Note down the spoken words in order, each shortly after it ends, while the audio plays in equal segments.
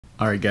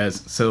Alright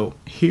guys, so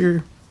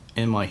here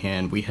in my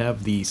hand we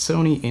have the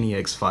Sony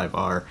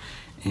NEX5R,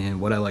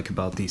 and what I like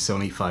about the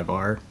Sony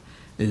 5R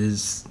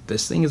is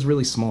this thing is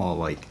really small.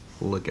 Like,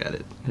 look at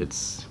it.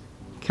 It's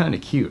kind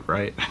of cute,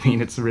 right? I mean,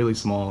 it's really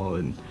small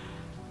and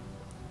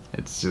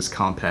it's just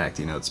compact,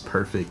 you know, it's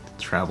perfect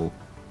travel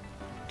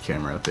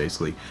camera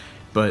basically.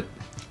 But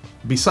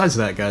besides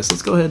that guys,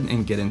 let's go ahead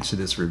and get into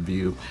this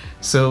review.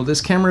 So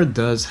this camera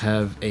does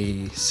have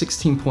a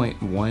 16.1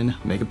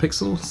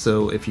 megapixel,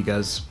 so if you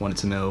guys wanted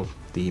to know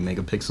the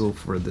megapixel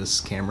for this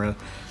camera,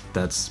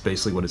 that's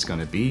basically what it's going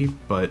to be.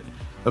 But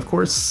of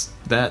course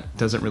that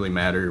doesn't really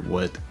matter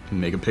what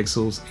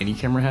megapixels any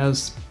camera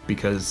has,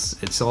 because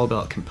it's all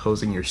about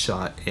composing your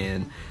shot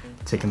and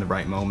taking the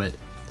right moment.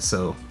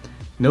 So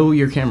know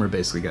your camera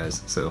basically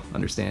guys, so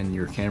understand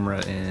your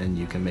camera and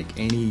you can make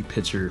any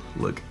picture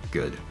look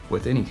good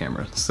with any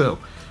camera. So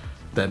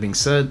that being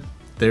said,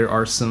 there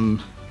are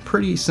some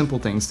pretty simple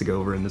things to go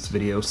over in this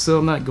video, so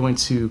I'm not going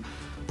to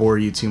bore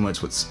you too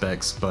much with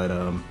specs,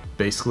 but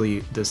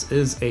basically this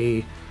is a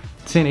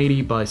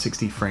 1080 by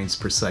 60 frames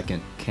per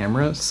second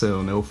camera,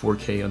 so no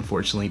 4K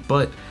unfortunately,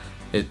 but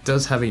it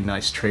does have a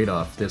nice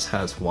trade-off. This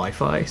has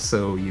Wi-Fi,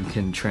 so you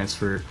can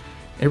transfer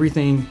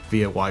everything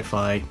via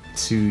Wi-Fi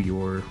to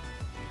your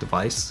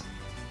device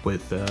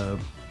with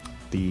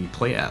the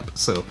Play app,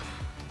 so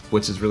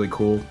which is really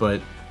cool.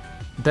 But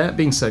that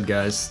being said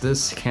guys,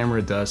 this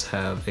camera does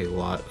have a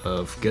lot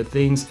of good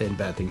things and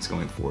bad things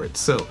going for it.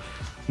 So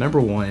number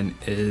one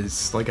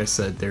is, like I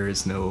said, there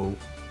is no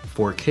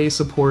 4K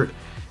support,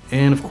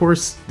 and of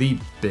course the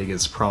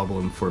biggest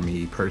problem for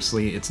me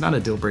personally, it's not a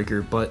deal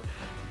breaker, but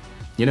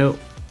you know,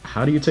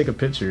 how do you take a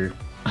picture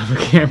of a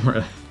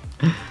camera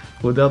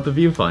without the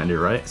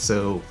viewfinder, right?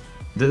 So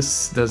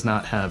this does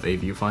not have a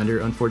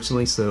viewfinder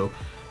unfortunately, so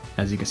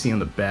as you can see on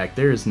the back,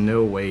 there is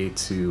no way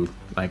to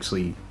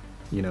actually,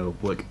 you know,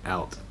 look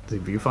out the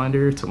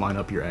viewfinder to line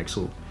up your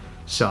actual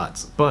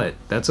shots. But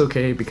that's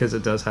okay because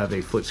it does have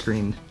a flip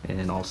screen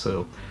and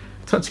also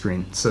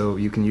touchscreen, so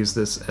you can use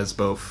this as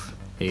both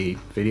a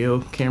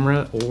video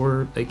camera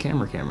or a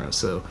camera.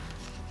 So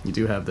you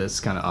do have this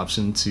kind of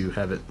option to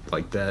have it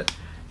like that,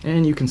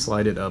 and you can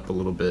slide it up a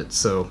little bit.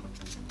 So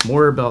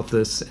more about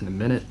this in a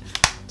minute.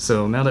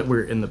 So now that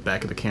we're in the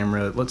back of the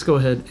camera, let's go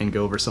ahead and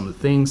go over some of the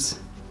things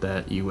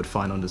that you would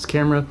find on this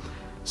camera.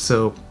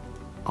 So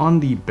on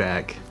the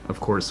back, of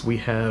course, we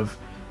have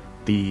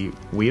the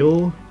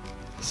wheel,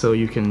 so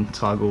you can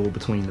toggle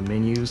between the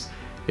menus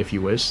if you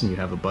wish, and you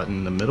have a button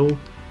in the middle,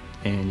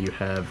 and you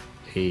have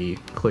a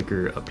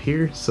clicker up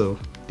here. So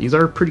these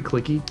are pretty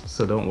clicky,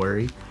 so don't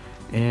worry.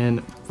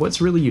 And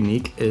what's really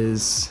unique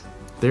is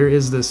there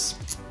is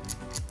this,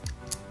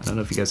 I don't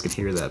know if you guys can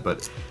hear that,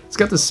 but it's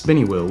got this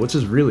spinny wheel, which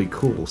is really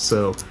cool.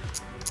 So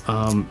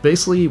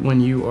basically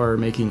when you are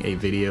making a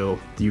video,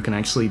 you can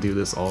actually do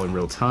this all in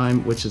real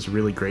time, which is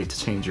really great to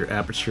change your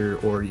aperture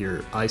or your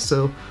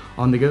ISO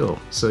on the go,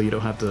 so you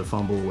don't have to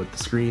fumble with the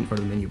screen or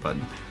the menu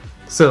button.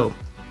 So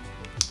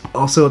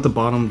also at the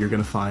bottom, you're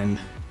going to find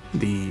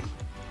the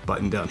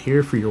button down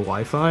here for your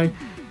Wi-Fi,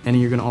 and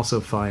you're going to also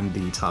find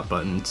the top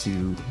button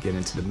to get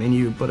into the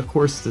menu. But of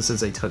course this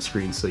is a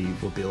touchscreen, so you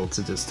will be able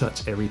to just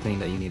touch everything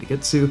that you need to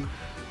get to.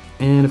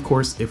 And of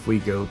course, if we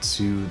go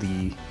to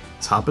the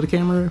top of the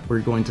camera,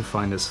 we're going to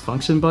find this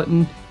function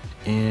button,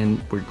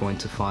 and we're going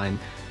to find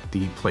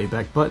the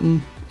playback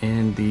button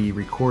and the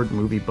record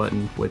movie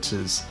button, which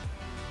is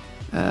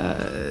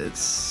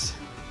it's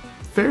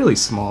fairly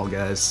small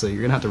guys, so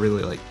you're gonna have to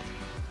really like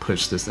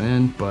push this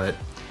in. But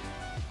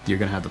you're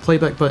gonna have the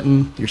playback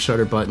button, your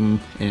shutter button,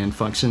 and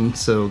function.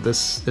 So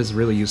this is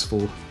really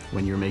useful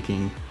when you're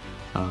making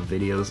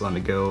videos on the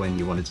go and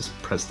you want to just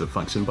press the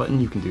function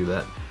button, you can do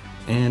that.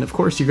 And of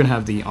course you're gonna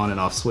have the on and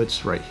off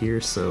switch right here,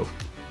 so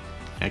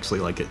I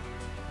actually like it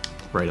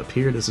right up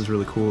here. This is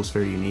really cool, it's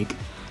very unique.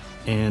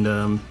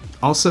 And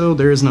also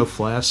there is no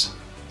flash,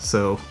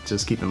 so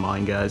just keep in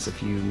mind guys,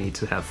 if you need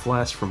to have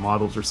flash for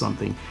models or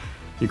something,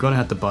 you're gonna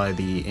have to buy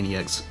the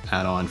NEX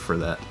add-on for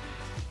that.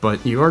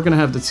 But you are gonna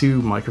have the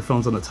two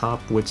microphones on the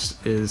top, which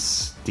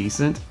is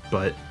decent,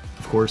 but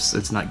of course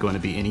it's not going to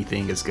be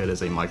anything as good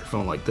as a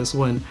microphone like this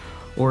one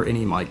or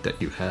any mic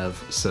that you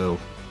have, so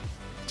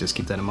just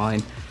keep that in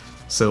mind.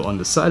 So on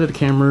the side of the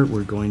camera,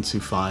 we're going to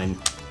find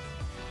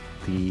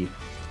the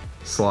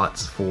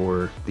slots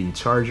for the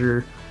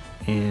charger,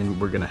 and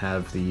we're gonna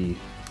have the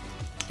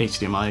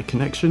HDMI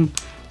connection,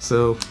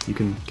 so you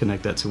can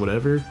connect that to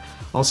whatever.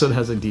 Also it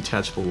has a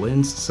detachable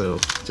lens, so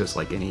just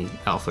like any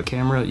alpha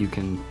camera, you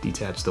can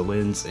detach the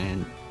lens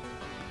and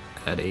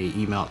add a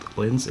E-mount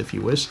lens if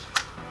you wish,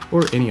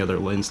 or any other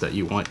lens that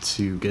you want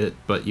to get,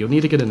 but you'll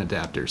need to get an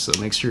adapter, so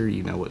make sure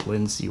you know what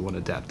lens you want to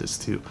adapt this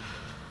to.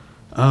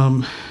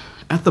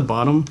 At the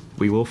bottom,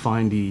 we will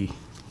find the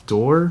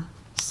door,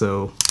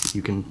 so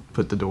you can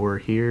put the door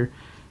here,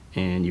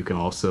 and you can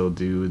also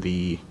do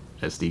the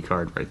SD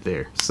card right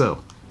there.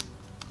 So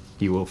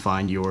you will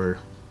find your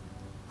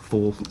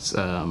full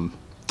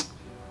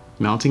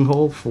mounting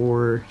hole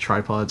for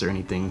tripods or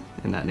anything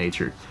in that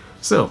nature.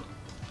 So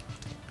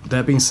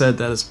that being said,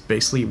 that is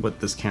basically what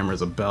this camera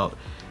is about.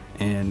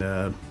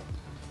 And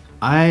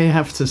I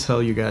have to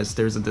tell you guys,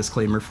 there's a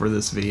disclaimer for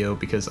this video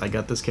because I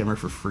got this camera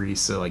for free,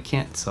 so I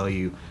can't tell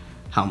you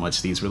how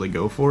much these really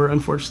go for,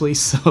 unfortunately.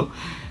 So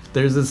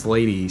there's this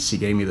lady, she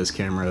gave me this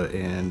camera,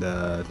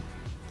 and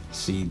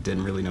she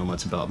didn't really know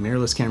much about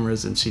mirrorless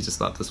cameras, and she just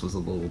thought this was a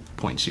little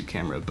point shoot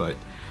camera, but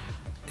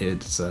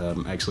it's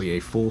actually a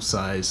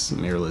full-size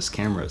mirrorless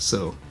camera.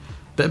 So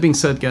that being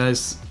said,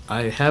 guys,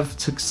 I have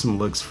took some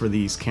looks for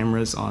these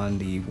cameras on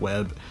the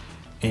web,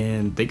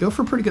 and they go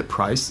for a pretty good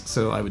price,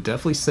 so I would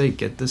definitely say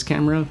get this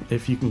camera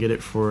if you can get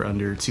it for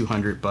under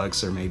 200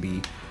 bucks or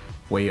maybe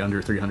way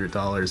under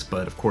 $300.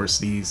 But of course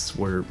these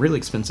were really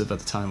expensive at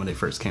the time when they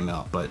first came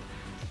out, but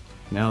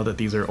now that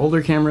these are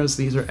older cameras,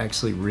 these are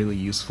actually really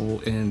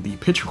useful. And the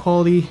picture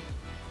quality,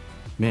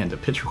 man, the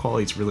picture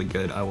quality is really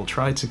good. I will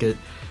try to get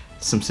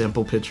some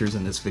sample pictures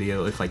in this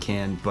video if I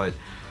can, but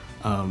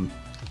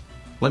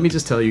let me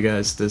just tell you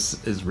guys,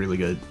 this is really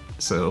good.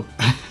 So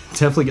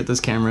definitely get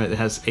this camera. It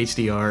has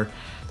HDR,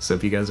 so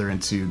if you guys are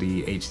into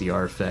the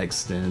HDR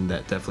effects, then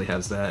that definitely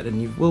has that,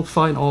 and you will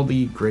find all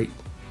the great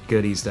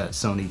goodies that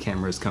Sony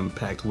cameras come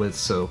packed with,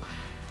 so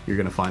you're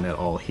gonna find that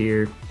all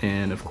here.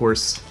 And of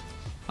course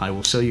I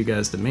will show you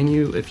guys the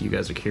menu if you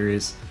guys are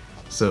curious.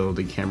 So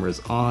the camera's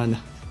on.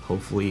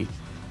 Hopefully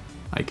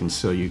I can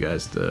show you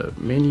guys the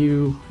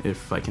menu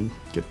if I can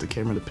get the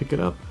camera to pick it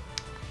up.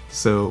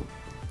 So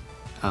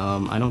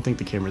I don't think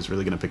the camera's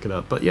really gonna pick it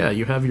up, but yeah,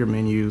 you have your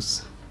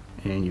menus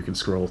and you can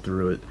scroll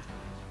through it.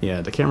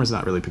 Yeah, the camera's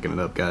not really picking it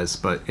up, guys,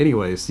 but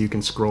anyways, you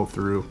can scroll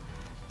through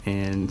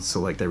and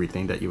select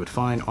everything that you would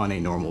find on a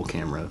normal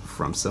camera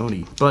from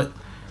Sony. But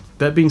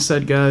that being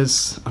said,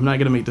 guys, I'm not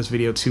gonna make this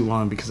video too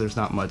long because there's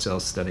not much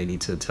else that I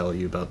need to tell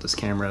you about this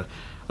camera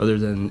other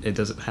than it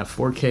doesn't have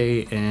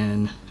 4K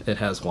and it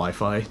has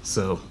Wi-Fi,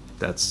 so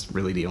that's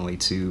really the only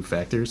two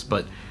factors.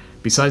 But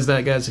besides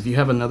that, guys, if you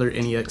have another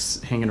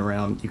NEX hanging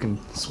around, you can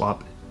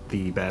swap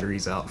the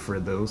batteries out for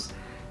those,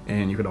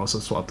 and you can also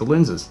swap the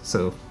lenses.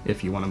 So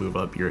if you want to move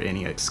up your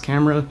NEX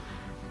camera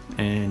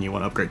and you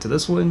want to upgrade to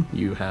this one,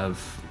 you have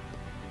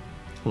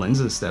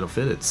lenses that'll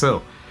fit it.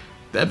 So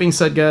that being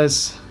said,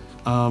 guys,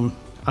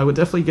 I would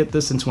definitely get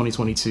this in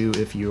 2022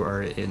 if you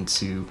are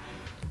into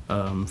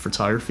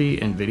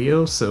photography and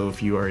video. So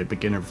if you are a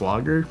beginner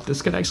vlogger,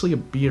 this could actually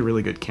be a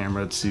really good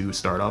camera to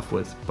start off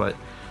with. But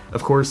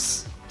of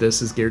course,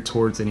 this is geared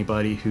towards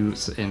anybody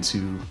who's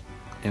into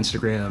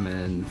Instagram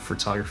and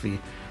photography,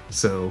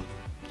 so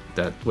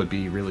that would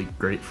be really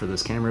great for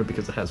this camera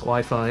because it has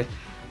Wi-Fi,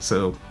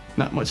 so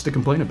not much to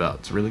complain about.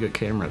 It's a really good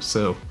camera.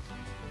 So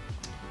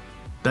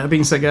that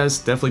being said, guys,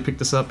 definitely pick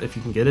this up if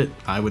you can get it.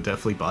 I would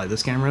definitely buy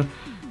this camera,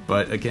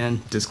 but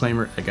again,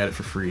 disclaimer, I got it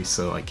for free,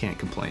 so I can't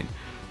complain.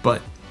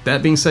 But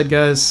that being said,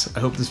 guys, I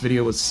hope this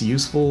video was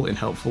useful and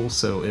helpful.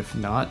 So if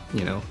not,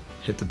 you know,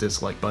 hit the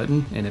dislike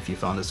button, and if you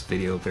found this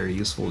video very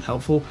useful and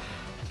helpful,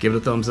 give it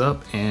a thumbs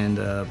up, and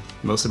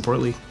most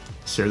importantly,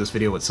 share this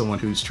video with someone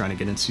who's trying to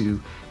get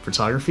into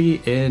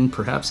photography and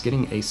perhaps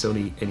getting a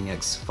Sony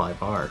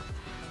NEX5R.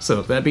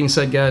 So that being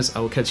said, guys, I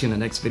will catch you in the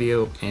next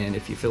video, and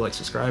if you feel like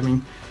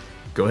subscribing,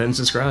 go ahead and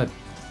subscribe.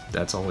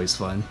 That's always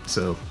fun.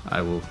 So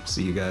I will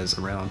see you guys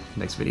around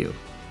next video.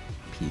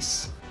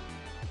 Peace.